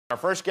Our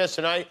first guest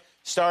tonight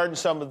starred in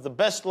some of the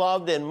best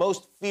loved and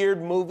most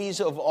feared movies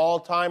of all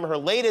time. Her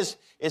latest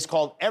is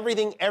called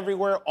Everything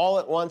Everywhere All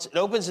at Once. It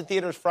opens in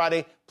theaters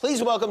Friday.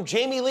 Please welcome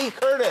Jamie Lee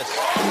Curtis.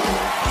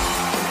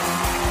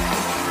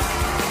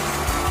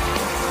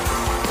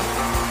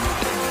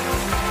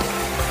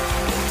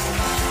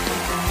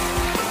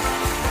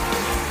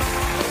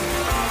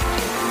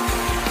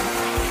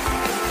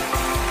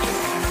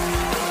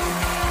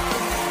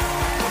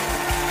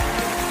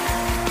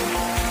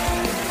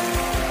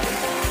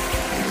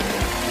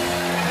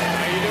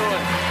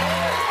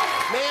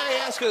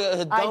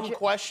 A dumb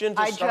question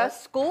to start? I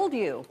just schooled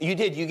you. You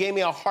did. You gave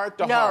me a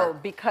heart-to-heart. No,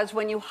 because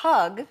when you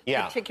hug,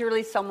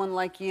 particularly someone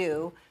like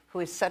you,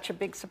 who is such a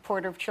big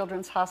supporter of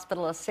Children's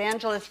Hospital Los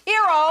Angeles,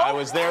 hero. I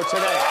was there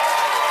today.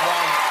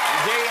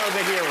 Well, they are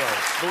the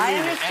heroes. I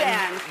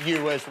understand. And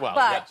you as well.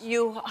 But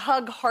you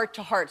hug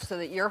heart-to-heart so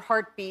that your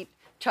heartbeat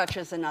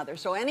touches another.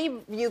 So any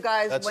of you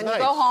guys, when you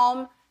go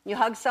home, you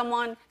hug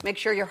someone, make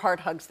sure your heart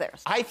hugs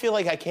theirs. I feel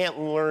like I can't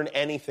learn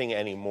anything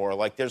anymore.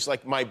 Like,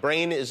 my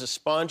brain is a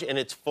sponge, and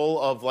it's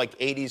full of,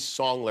 80s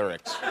song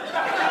lyrics. And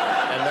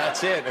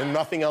that's it, and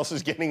nothing else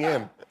is getting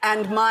in.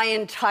 And my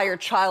entire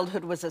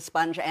childhood was a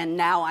sponge, and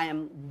now I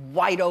am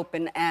wide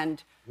open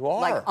and,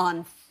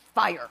 on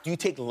fire. Do you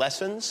take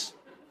lessons?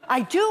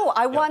 I do.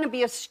 I want to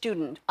be a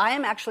student. I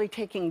am actually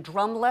taking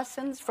drum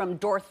lessons from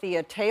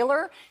Dorothea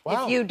Taylor.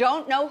 Wow. If you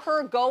don't know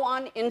her, go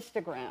on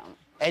Instagram.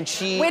 And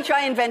she... Which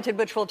I invented,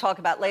 which we'll talk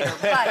about later.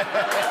 But...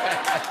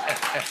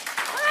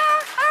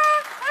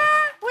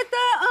 with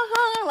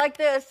the like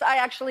this. I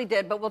actually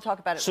did, but we'll talk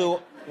about it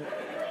later.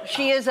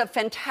 She is a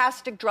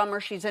fantastic drummer.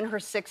 She's in her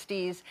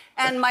 60s.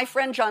 And my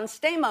friend John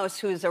Stamos,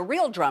 who's a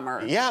real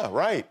drummer...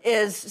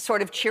 ...is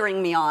sort of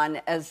cheering me on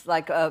as,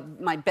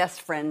 my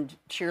best friend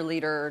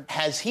cheerleader.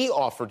 Has he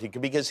offered to...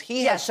 Because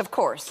he has of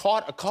course.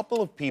 Taught a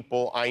couple of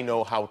people I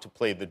know how to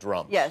play the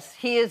drums. Yes,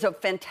 he is a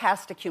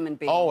fantastic human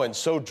being. Oh, and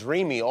so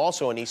dreamy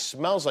also, and he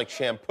smells like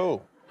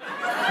shampoo.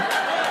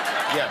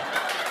 Yeah.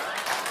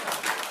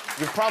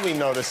 You've probably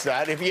noticed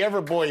that. If you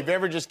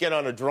ever just get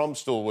on a drum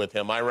stool with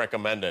him, I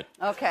recommend it.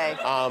 Okay.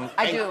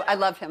 I do. I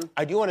love him.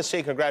 I do want to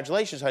say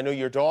congratulations. I know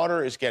your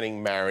daughter is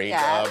getting married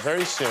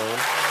very soon.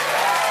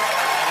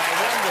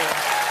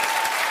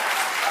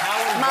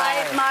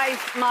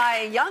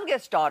 My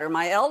youngest daughter,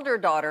 my elder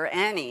daughter,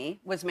 Annie,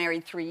 was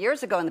married 3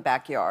 years ago in the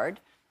backyard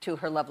to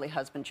her lovely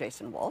husband,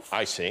 Jason Wolf.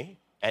 I see.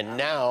 And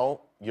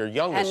now your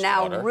youngest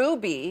daughter... And now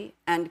Ruby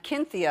and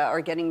Cynthia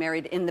are getting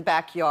married in the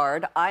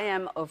backyard. I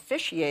am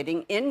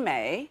officiating in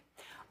May.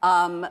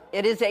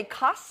 It is a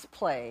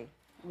cosplay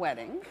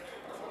wedding.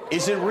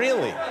 Is it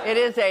really? It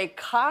is a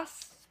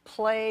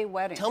cosplay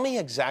wedding. Tell me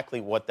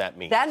exactly what that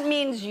means. That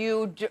means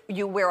you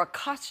wear a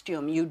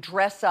costume. You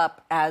dress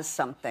up as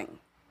something.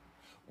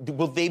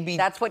 Will they be...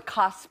 That's what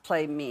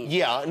cosplay means.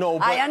 Yeah, no,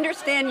 but... I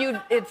understand you...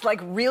 It's,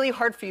 really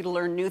hard for you to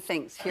learn new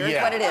things. Here's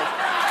what it is.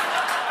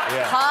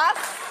 Yeah.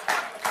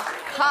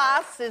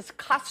 Cos is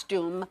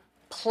costume,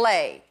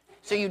 play.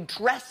 So you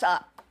dress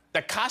up.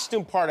 The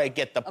costume part I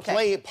get. The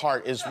play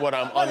part is what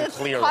I'm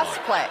unclear on.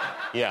 Cosplay.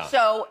 Yeah.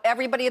 So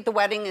everybody at the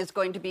wedding is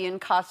going to be in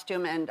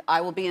costume, and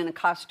I will be in a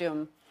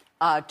costume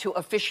to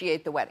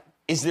officiate the wedding.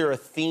 Is there a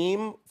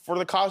theme for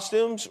the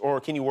costumes,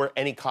 or can you wear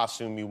any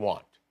costume you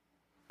want?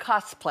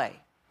 Cosplay.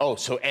 Oh,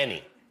 so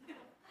any.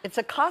 It's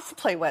a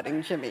cosplay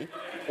wedding, Jimmy.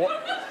 Well,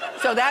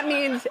 so that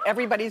means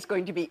everybody's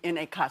going to be in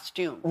a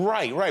costume.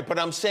 Right. But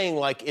I'm saying,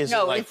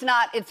 it's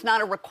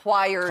not a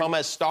required come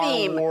as Star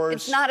theme. Wars.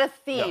 It's not a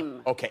theme.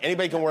 No. Okay,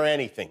 anybody can wear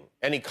anything,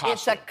 any costume.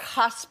 It's a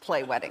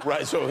cosplay wedding.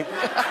 Right, so...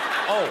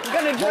 I'm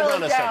going to drill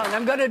down.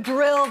 I'm going to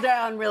drill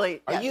down,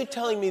 really. Are you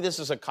telling me this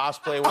is a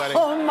cosplay wedding?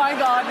 Oh, my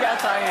God,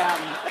 yes, I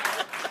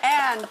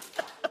am. And...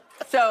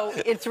 So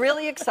it's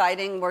really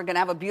exciting. We're going to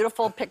have a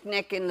beautiful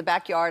picnic in the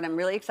backyard. I'm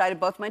really excited.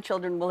 Both my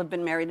children will have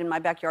been married in my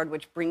backyard,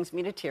 which brings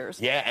me to tears.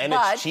 Yeah, and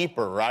it's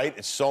cheaper, right?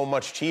 It's so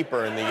much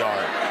cheaper in the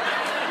yard.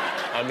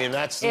 I mean,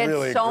 that's really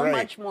great. It's so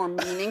much more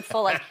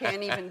meaningful. I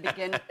can't even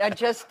begin.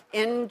 Just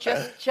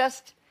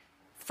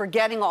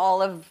forgetting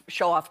all of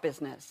show-off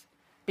business.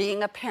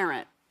 Being a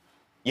parent.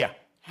 Yeah.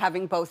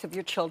 Having both of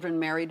your children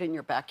married in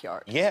your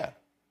backyard. Yeah.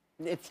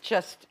 It's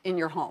just in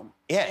your home.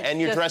 Yeah, and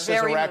you're dressed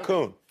as a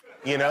raccoon.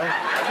 You know? No,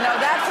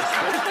 that's...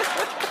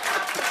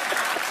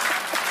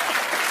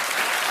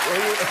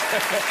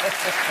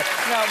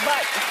 No,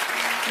 but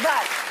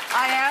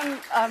I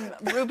am,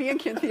 Ruby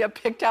and Cynthia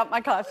picked out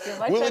my costume.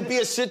 Will it be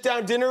a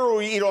sit-down dinner or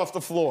will you eat off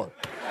the floor?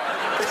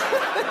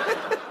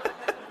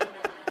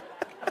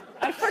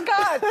 I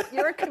forgot.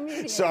 You're a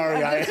comedian.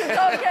 Sorry, It's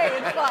okay,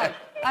 it's fine.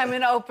 I'm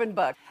an open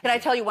book. Can I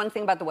tell you one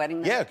thing about the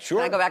wedding? Yeah, sure.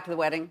 Can I go back to the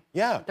wedding?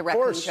 Yeah, the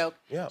raccoon joke?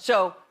 Yeah.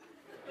 So,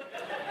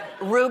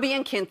 Ruby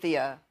and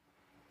Cynthia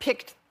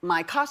picked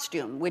my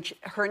costume, which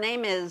her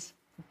name is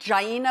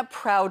Jaina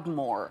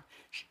Proudmoore.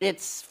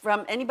 It's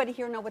from... Anybody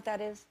here know what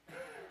that is?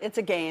 It's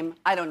a game.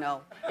 I don't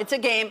know. It's a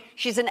game.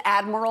 She's an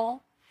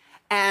admiral.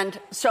 And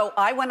so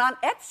I went on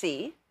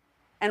Etsy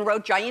and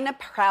wrote Jaina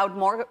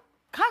Proudmoore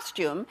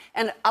costume,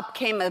 and up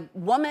came a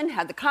woman,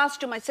 had the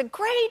costume. I said,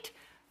 great.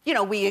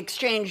 we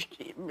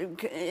exchanged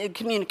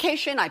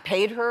communication. I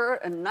paid her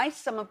a nice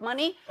sum of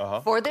money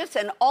for this,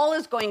 and all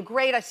is going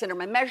great. I sent her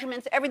my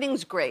measurements.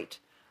 Everything's great.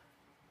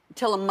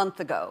 Until a month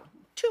ago,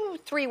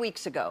 2-3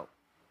 weeks ago,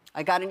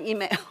 I got an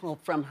email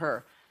from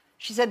her.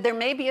 She said, there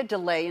may be a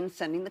delay in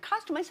sending the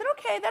costume. I said,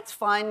 okay, that's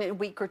fine. A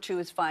week or two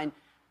is fine.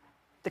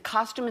 The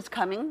costume is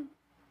coming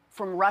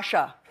from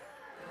Russia.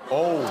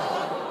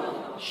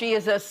 Oh. She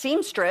is a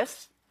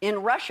seamstress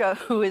in Russia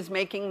who is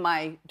making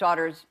my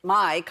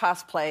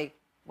cosplay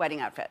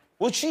wedding outfit.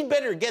 Well, she'd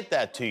better get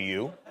that to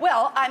you.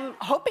 Well, I'm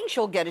hoping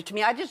she'll get it to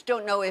me. I just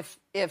don't know if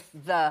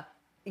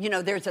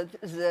there's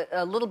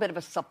a little bit of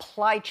a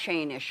supply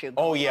chain issue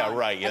going on.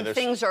 Right. Yeah, and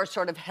things are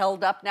sort of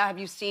held up now. Have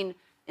you seen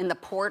in the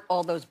port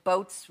all those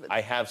boats? I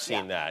have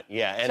seen that,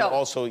 yeah. And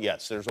also,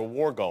 yes, there's a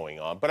war going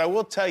on. But I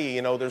will tell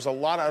you, there's a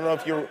lot, I don't know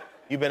if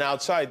you've been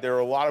outside, there are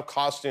a lot of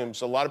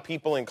costumes, a lot of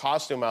people in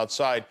costume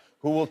outside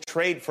who will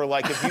trade for,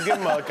 like, if you give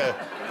them like a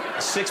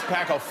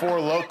six-pack of Four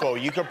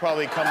Loko, you could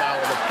probably come out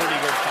with a pretty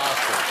good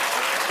costume.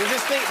 So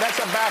just think, that's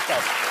a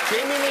backup.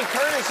 Jamie Lee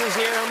Curtis is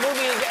here. Her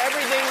movie is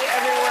Everything,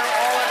 Everywhere,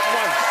 All at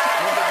Once.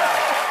 Look at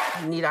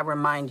that. Need I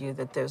remind you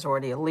that there's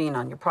already a lien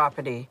on your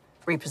property?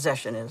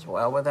 Repossession is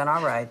well within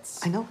our rights.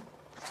 I know.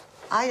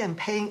 I am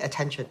paying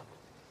attention.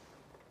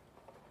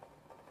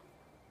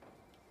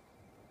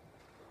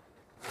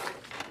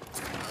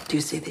 Do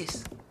you see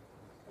these?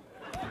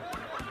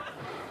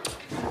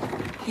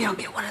 You don't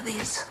get one of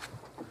these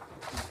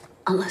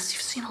unless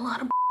you've seen a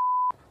lot of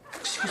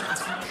Excuse me.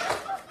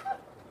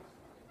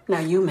 Now,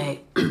 you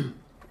may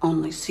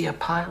only see a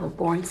pile of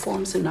boring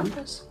forms and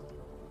numbers,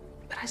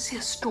 but I see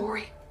a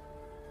story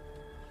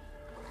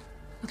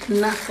with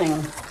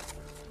nothing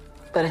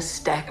but a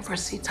stack of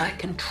receipts. I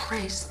can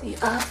trace the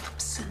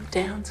ups and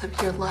downs of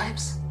your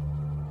lives,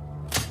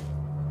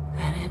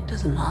 and it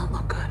does not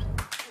look good.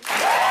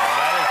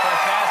 That is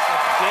fantastic.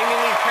 Jamie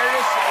Lee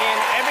Curtis in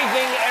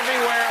Everything,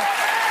 Everywhere,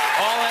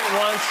 All at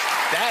Once.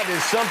 That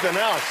is something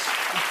else.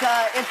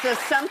 It's a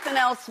something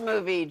else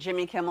movie,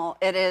 Jimmy Kimmel.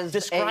 It is.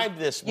 Describe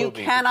this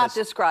movie. You cannot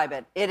describe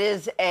it. It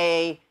is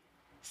a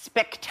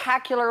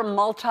spectacular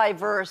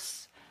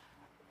multiverse,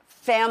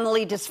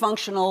 family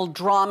dysfunctional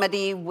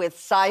dramedy with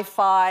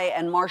sci-fi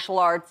and martial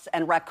arts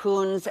and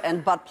raccoons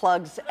and butt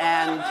plugs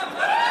and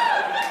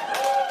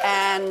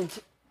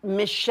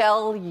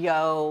Michelle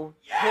Yeoh,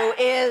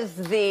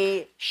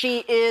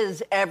 she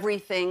is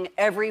everything,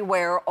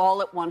 everywhere,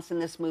 all at once in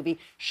this movie.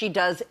 She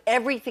does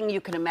everything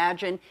you can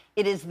imagine.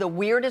 It is the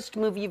weirdest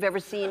movie you've ever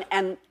seen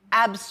and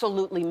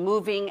absolutely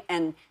moving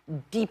and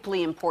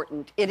deeply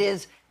important. It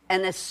is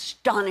an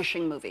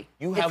astonishing movie.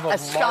 You have a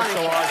martial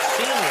arts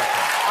scene with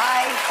her.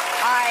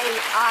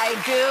 I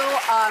do.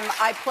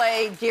 I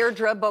play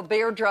Deirdre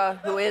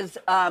Bobeirdre, who is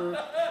an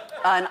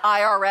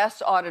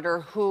IRS auditor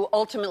who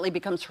ultimately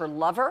becomes her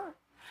lover,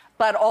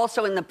 but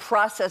also in the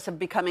process of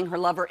becoming her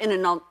lover in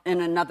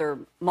another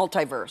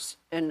multiverse.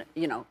 And,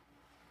 you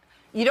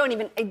don't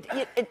even...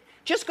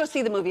 just go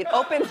see the movie. It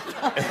opens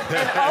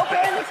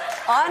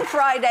on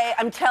Friday.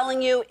 I'm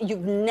telling you,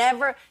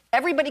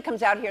 everybody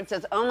comes out here and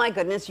says, oh, my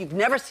goodness, you've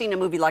never seen a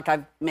movie like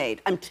I've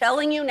made. I'm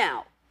telling you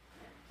now,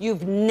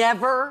 you've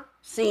never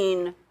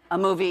seen a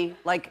movie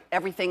like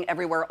Everything,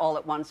 Everywhere, All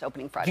at Once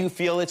opening Friday. Do you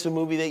feel it's a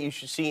movie that you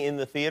should see in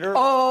the theater?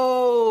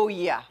 Oh,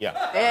 yeah.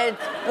 Yeah.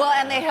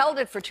 And they held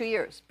it for 2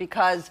 years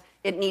because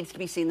it needs to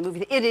be seen in the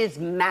movie. It is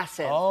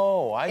massive.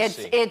 Oh, I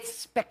see. It's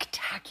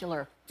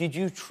spectacular. Did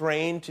you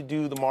train to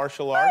do the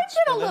martial arts?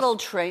 I did a little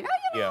training.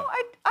 Yeah.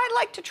 I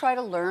like to try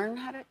to learn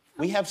how to...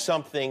 We have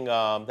something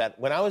that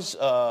when I was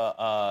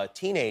a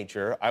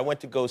teenager, I went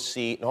to go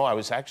see... No, I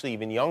was actually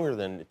even younger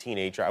than a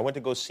teenager. I went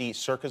to go see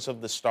Circus of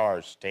the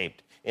Stars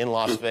taped in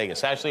Las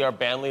Vegas. Actually, our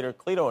band leader,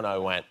 Cleto, and I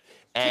went.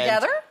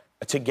 Together?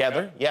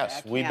 Together,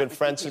 yes. We've been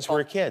friends since we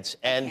were kids.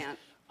 And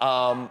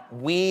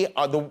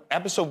the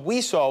episode we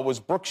saw was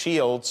Brooke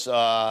Shields.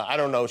 I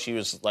don't know, she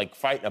was like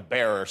fighting a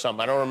bear or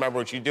something. I don't remember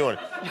what she was doing.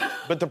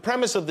 But the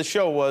premise of the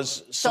show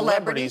was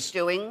celebrities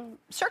doing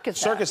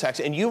circus acts.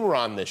 And you were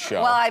on this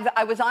show. Well,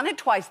 I was on it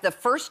twice. The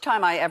first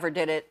time I ever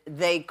did it,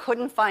 they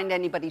couldn't find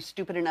anybody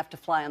stupid enough to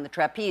fly on the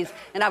trapeze.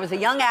 And I was a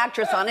young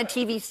actress on a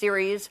TV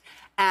series.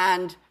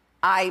 And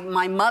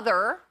my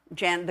mother,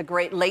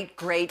 the late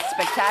great,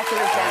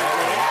 spectacular Janet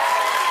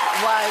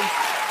Leigh, was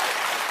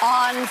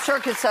on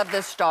Circus of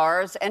the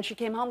Stars, and she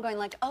came home going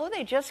like, oh,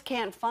 they just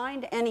can't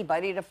find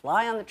anybody to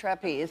fly on the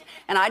trapeze.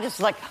 And I just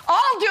like,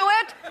 I'll do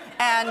it!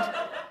 And,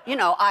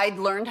 I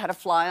learned how to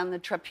fly on the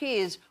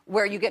trapeze,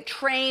 where you get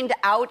trained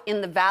out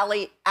in the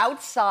valley,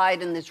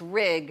 outside in this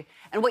rig.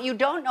 And what you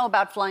don't know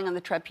about flying on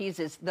the trapeze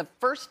is the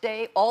first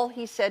day, all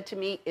he said to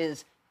me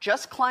is,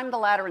 just climb the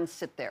ladder and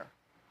sit there.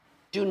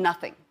 Do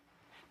nothing.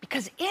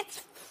 Because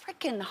it's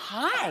freaking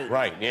high.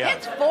 Right, yeah.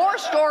 It's 4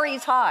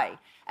 stories high.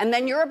 And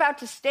then you're about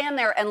to stand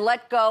there and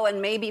let go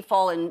and maybe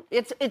fall in.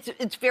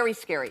 It's very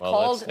scary.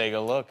 Well, let's take a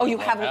look. Oh, you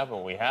have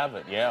it? We have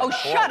it, yeah. Oh,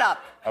 shut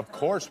up. Of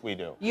course we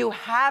do. You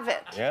have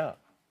it. Yeah.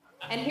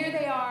 And here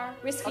they are,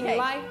 risking Okay.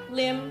 life,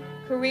 limb,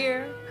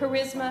 career,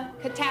 charisma,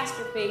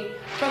 catastrophe.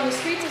 From the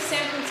streets of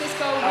San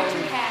Francisco,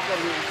 Richard Hack.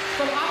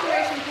 From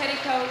Operation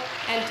Petticoat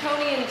and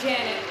Tony and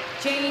Janet,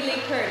 Jamie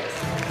Lee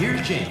Curtis.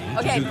 Here's Jamie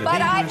Okay, to do the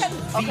but I dangerous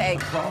have- feat okay.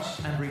 across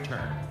and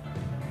return.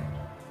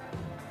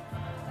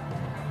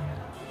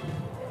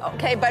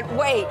 Okay, but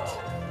wait.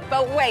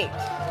 No. Wait.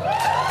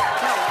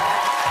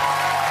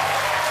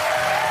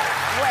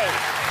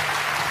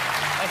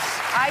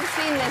 I've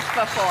seen this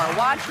before.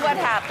 Watch what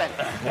happened.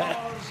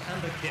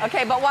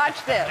 Okay, but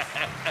watch this.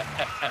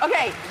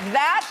 Okay,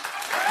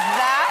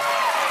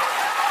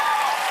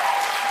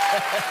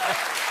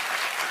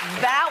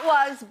 that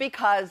was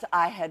because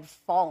I had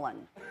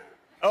fallen.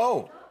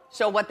 Oh.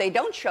 So what they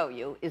don't show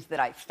you is that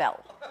I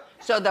fell.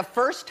 So the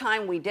first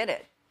time we did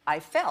it, I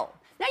fell.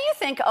 Now you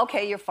think,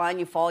 okay, you're fine,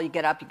 you fall, you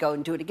get up, you go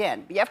and do it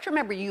again. But you have to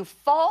remember, you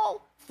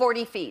fall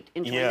 40 feet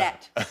into a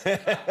net.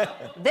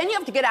 Then you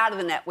have to get out of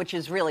the net, which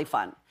is really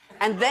fun.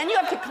 And then you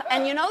have to,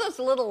 and you know those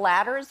little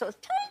ladders, those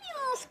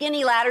tiny little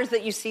skinny ladders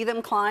that you see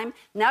them climb?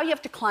 Now you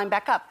have to climb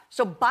back up.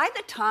 So by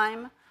the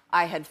time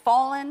I had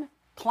fallen,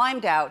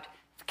 climbed out,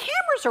 the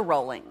cameras are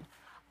rolling.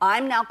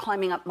 I'm now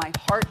climbing up. My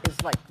heart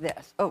is like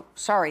this. Oh,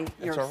 sorry,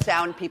 your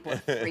sound people are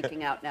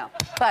freaking out now.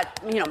 But,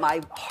 you know,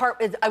 my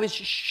heart, I was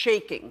just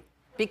shaking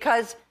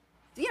because,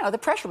 you know, the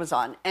pressure was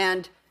on.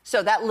 And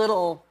so that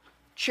little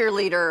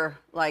cheerleader,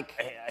 like,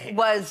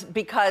 was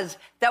because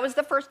that was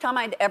the first time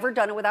I'd ever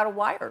done it without a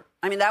wire.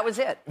 I mean, that was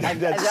it. The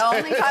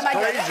only time I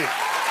did it.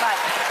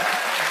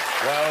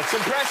 But, well, it's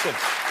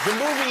impressive. The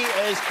movie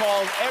is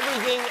called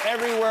Everything,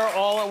 Everywhere,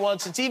 All at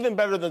Once. It's even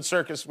better than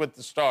Circus with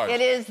the Stars.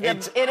 it is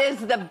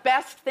the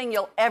best thing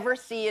you'll ever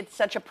see. It's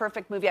such a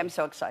perfect movie. I'm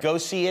so excited. Go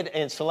see it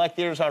in select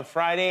theaters on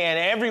Friday and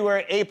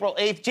everywhere April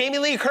 8th. Jamie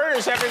Lee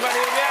Curtis, everybody,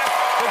 with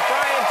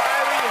Brian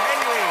Tyree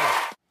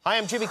Henry. Hi,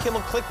 I'm Jimmy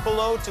Kimmel. Click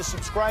below to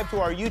subscribe to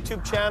our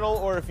YouTube channel,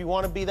 or if you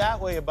want to be that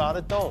way about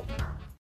it, don't.